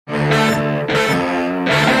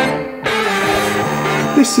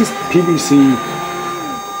this is PVC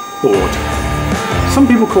board. Some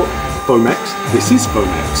people call it Foamex. This is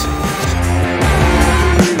Foamex.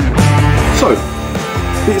 So,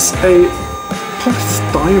 it's a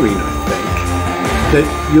polystyrene, I think,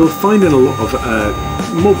 that you'll find in a lot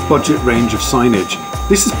of more budget range of signage.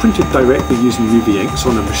 This is printed directly using UV inks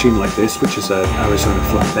on a machine like this, which is an Arizona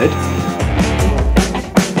flatbed.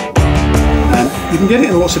 You can get it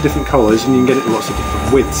in lots of different colours, and you can get it in lots of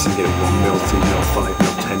different widths. You can get it 1 mil, 2 mil, 5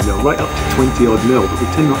 mil, 10 mil, right up to 20 odd mil, but we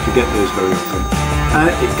tend not to get those very often.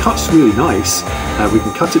 It cuts really nice. We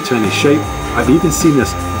can cut it to any shape. I've even seen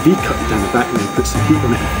this V-cut it down the back and then put some heat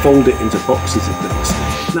on it and fold it into boxes and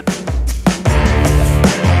things. Now,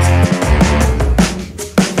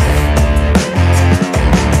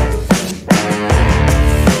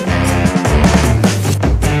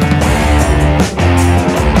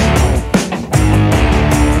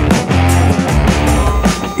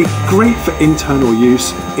 it's great for internal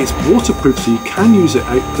use. It's waterproof, so you can use it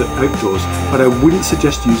outdoors, but I wouldn't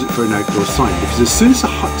suggest use it for an outdoor sign, because as soon as the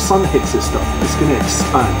sun hits this stuff, it's going to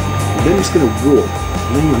expand, and then it's going to warp,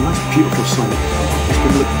 and then a nice beautiful sign is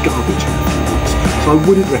going to look garbage in a few weeks. So I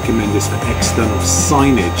wouldn't recommend this for external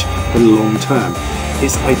signage for the long term.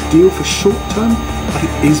 It's ideal for short term, but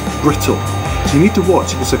it is brittle. So you need to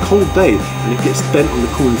watch. If it's a cold day and it gets bent on the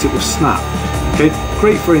corners, it will snap. Okay,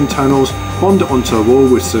 great for internals. Bond it onto a wall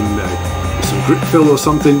with some grip fill or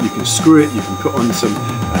something. You can screw it, you can put on some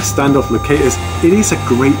standoff locators. It is a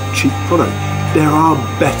great cheap product. There are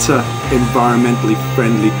better environmentally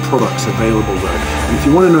friendly products available though. And if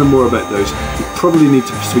you want to know more about those, you probably need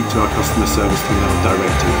to speak to our customer service team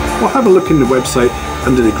directly. Or have a look in the website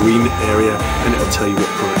under the green area and it'll tell you what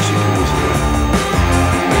products